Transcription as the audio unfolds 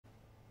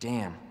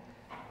Damn.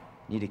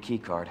 Need a key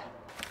card.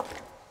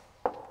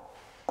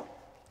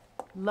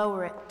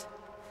 Lower it.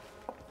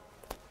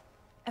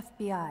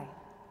 FBI.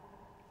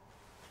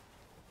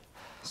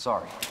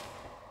 Sorry.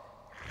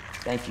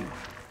 Thank you.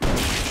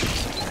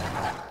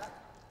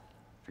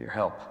 For your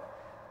help.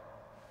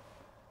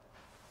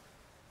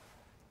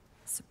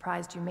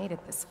 Surprised you made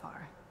it this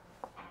far.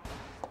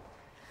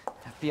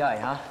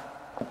 FBI, huh?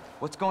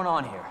 What's going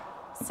on here?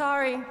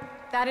 Sorry,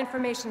 that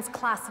information's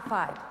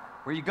classified.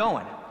 Where are you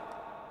going?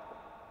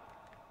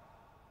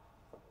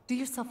 Do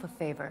yourself a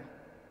favor.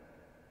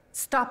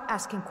 Stop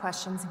asking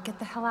questions and get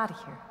the hell out of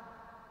here.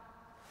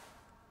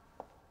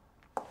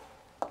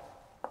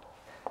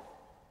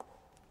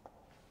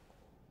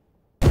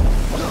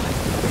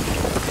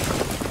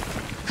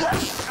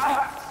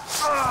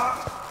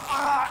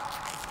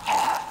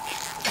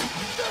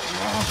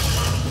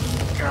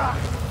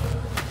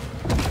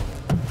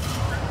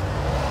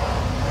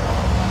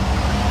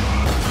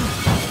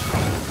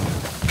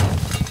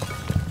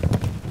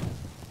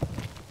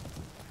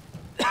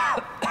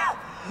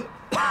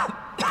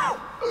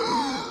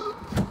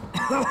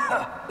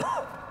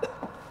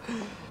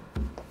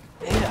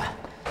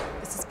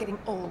 This is getting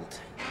old.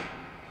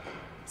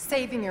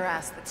 Saving your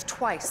ass, that's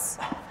twice.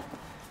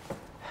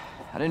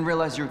 I didn't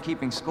realize you were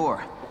keeping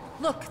score.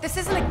 Look, this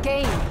isn't a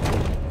game.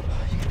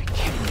 You gotta be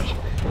kidding me.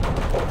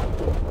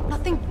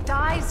 Nothing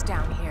dies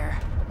down here.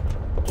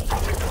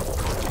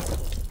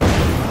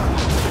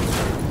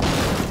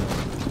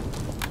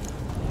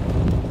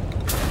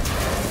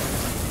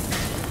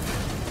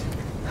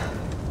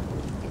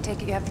 I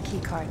take it you have the key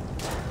card.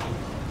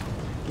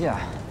 Yeah.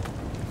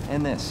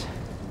 And this.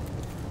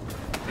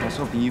 I was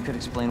hoping you could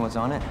explain what's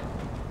on it.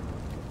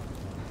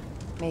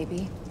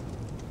 Maybe.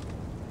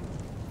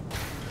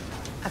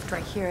 After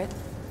I hear it.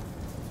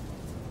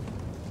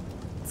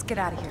 Let's get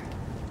out of here.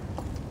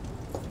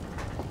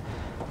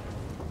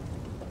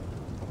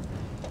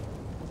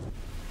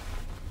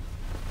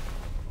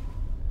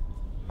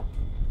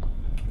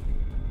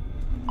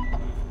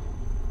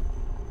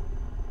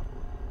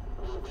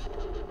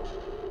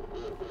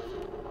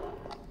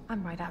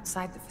 I'm right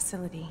outside the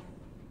facility,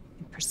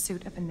 in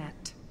pursuit of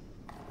Annette.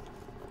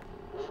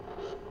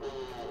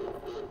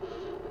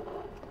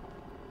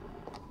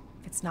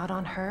 If it's not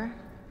on her,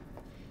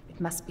 it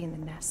must be in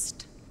the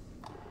nest.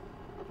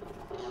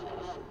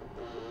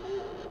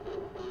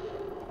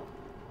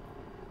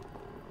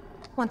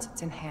 Once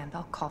it's in hand,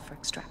 I'll call for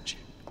extraction.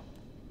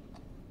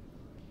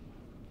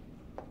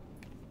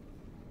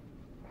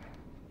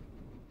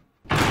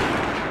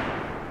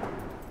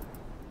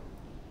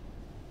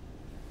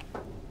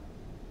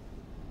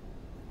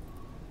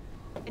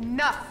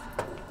 Enough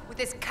with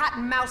this cat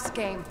and mouse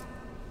game.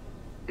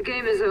 The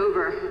game is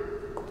over.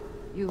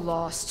 You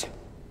lost.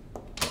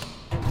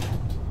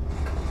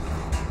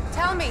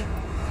 Tell me,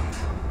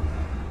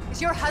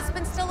 is your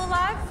husband still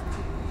alive?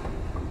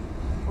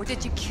 Or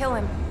did you kill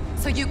him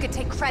so you could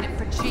take credit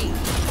for G?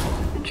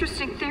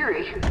 Interesting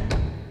theory.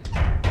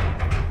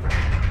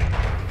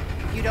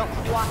 You don't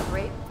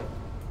cooperate,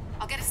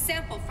 I'll get a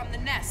sample from the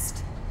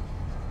nest.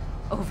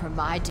 Over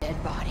my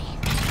dead body.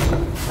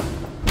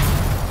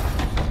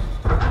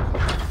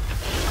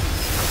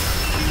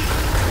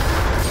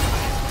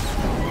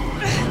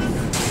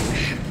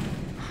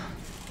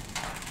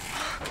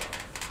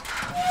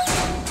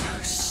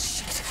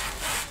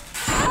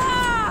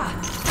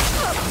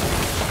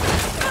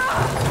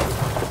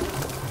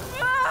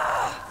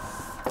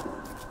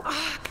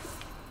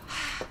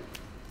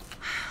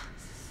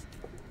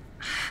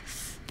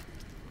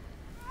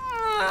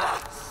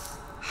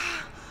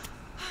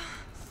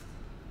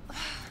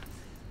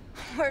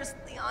 Where's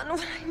Leon when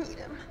I need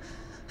him?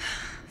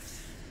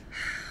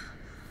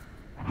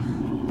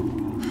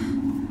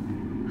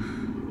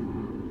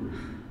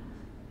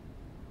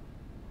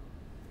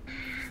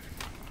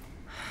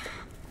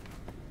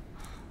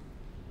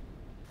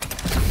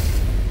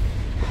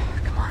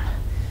 Come on.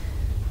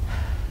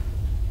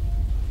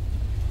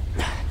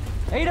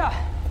 Ada!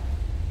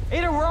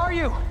 Ada, where are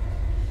you?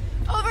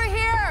 Over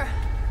here!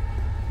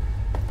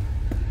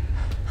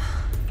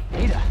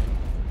 Ada!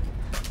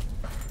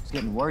 I was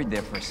getting worried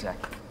there for a sec.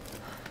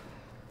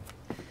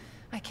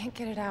 I can't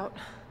get it out.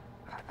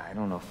 I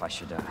don't know if I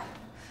should,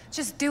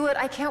 Just do it.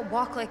 I can't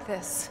walk like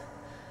this.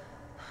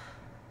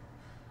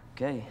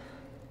 Okay.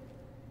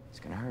 It's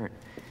gonna hurt.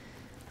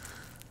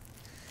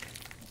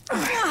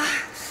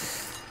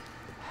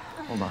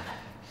 Hold on.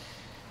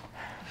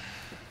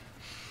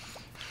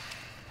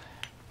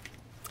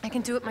 I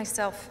can do it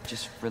myself.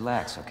 Just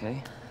relax,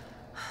 okay?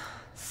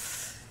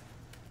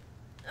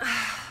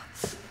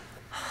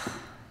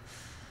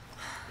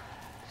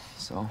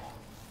 So,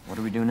 what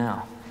do we do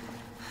now?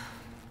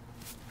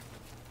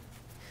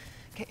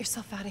 Get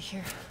yourself out of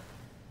here.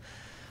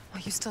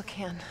 While you still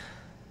can.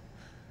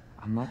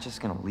 I'm not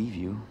just gonna leave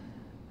you.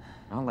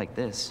 Not like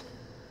this.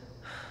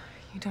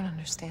 You don't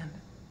understand.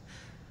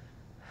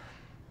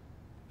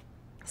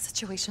 The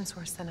situation's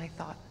worse than I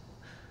thought.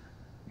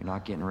 You're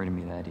not getting rid of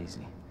me that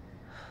easy.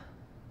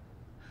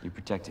 You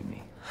protected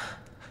me.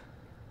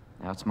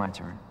 Now it's my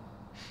turn.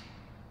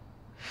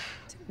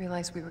 To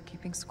realize we were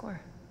keeping score.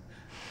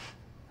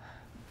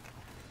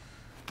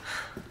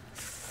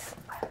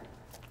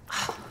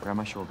 Grab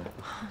my shoulder.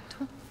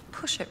 Don't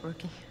push it,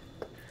 rookie.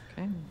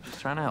 Okay, just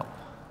trying to help.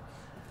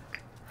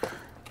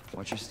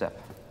 Watch your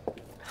step.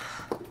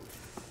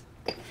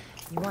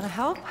 You want to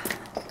help?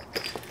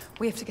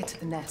 We have to get to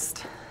the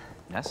nest.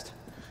 Nest?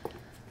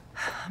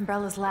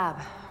 Umbrella's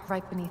lab,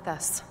 right beneath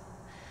us.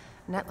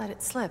 Net let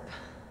it slip.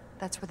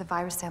 That's where the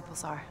virus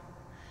samples are.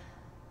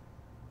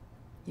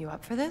 You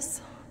up for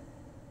this?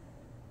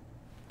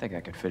 Think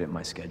I could fit it in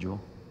my schedule.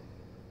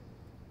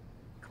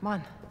 Come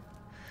on.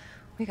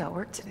 We got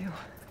work to do.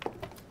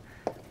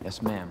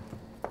 Yes, ma'am.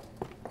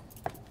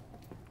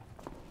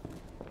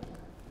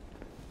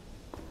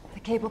 The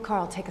cable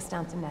car will take us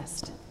down to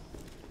Nest.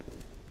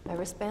 My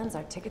wristband's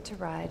our ticket to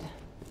ride.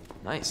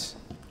 Nice.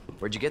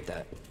 Where'd you get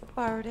that?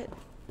 Borrowed it.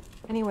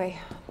 Anyway,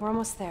 we're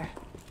almost there.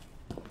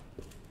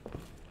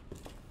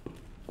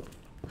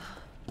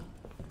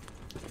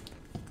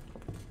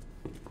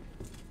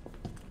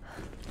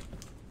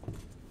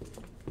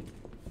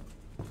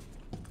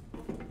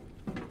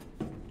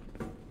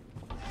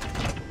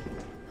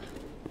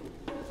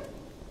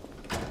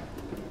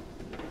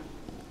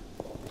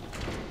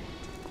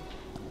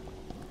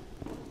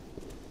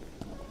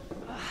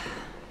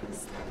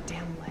 This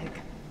damn leg.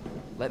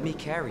 Let me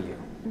carry you.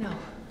 No,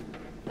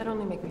 that'd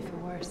only make me feel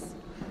worse.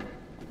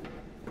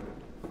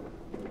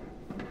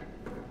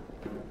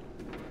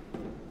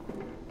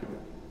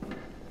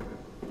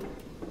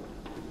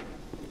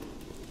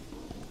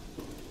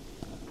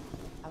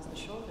 How's the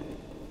shoulder?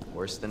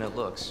 Worse than it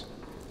looks.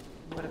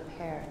 What a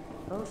pair.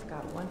 Both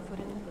got one foot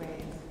in the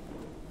grave.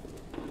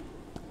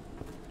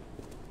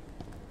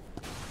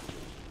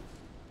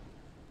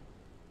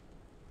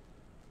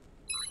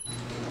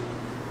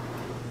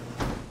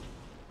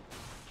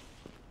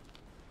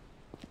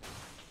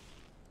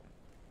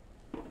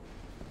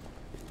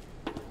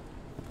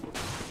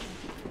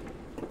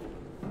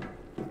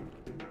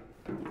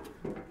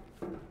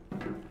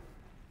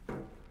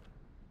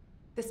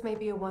 This may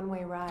be a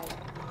one-way ride,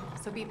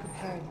 so be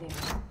prepared, Nick.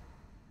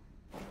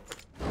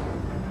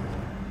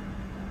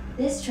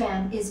 This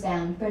tram is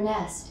bound for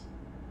Nest.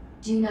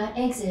 Do not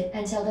exit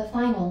until the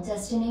final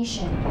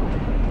destination.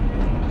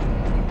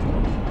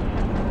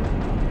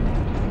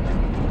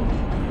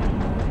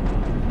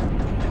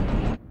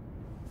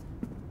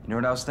 You know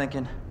what I was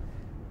thinking?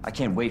 I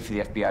can't wait for the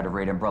FBI to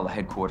raid Umbrella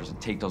headquarters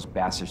and take those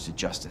bastards to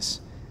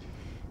justice.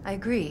 I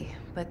agree,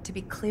 but to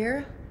be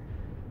clear,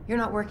 you're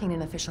not working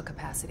in official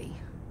capacity.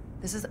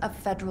 This is a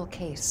federal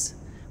case.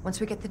 Once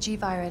we get the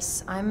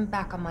G-Virus, I'm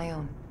back on my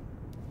own.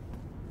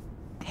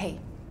 Hey,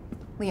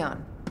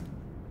 Leon.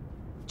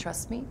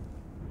 Trust me?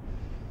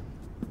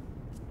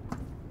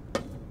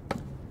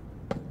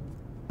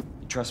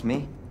 You trust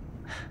me?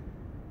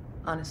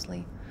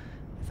 Honestly,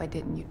 if I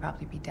didn't, you'd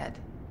probably be dead.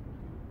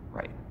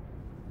 Right.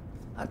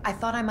 I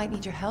thought I might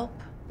need your help,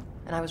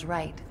 and I was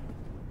right.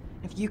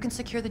 If you can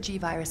secure the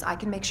G-Virus, I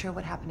can make sure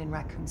what happened in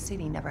Raccoon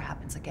City never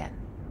happens again.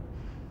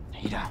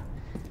 Ada,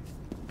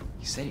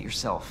 you said it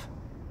yourself.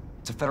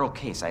 It's a federal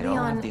case. I don't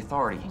Leon, have the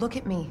authority. Look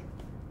at me.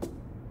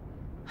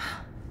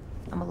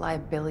 I'm a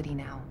liability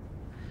now.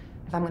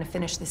 If I'm gonna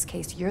finish this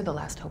case, you're the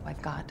last hope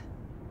I've got.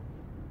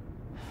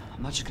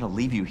 I'm not just gonna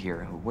leave you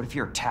here. What if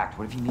you're attacked?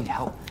 What if you need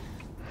help?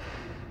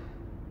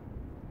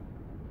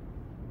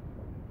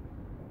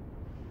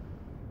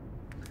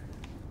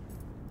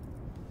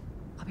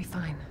 I'll be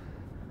fine.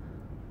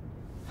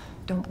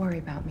 Don't worry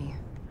about me.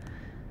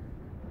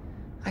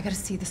 I gotta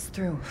see this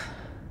through.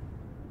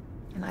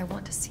 And I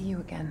want to see you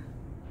again.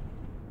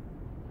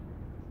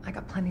 I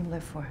got plenty to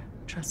live for,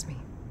 trust me.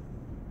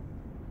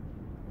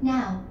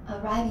 Now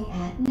arriving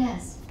at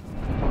Nest.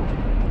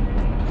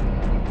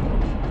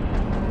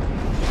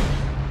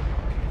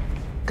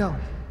 Go.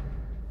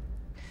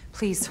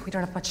 Please, we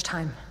don't have much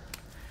time.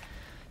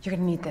 You're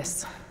gonna need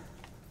this.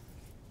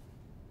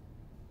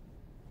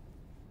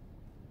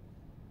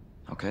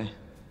 Okay.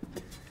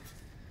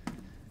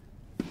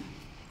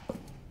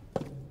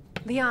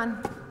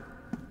 Leon.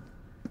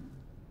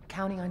 I'm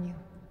counting on you.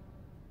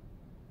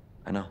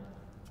 I know.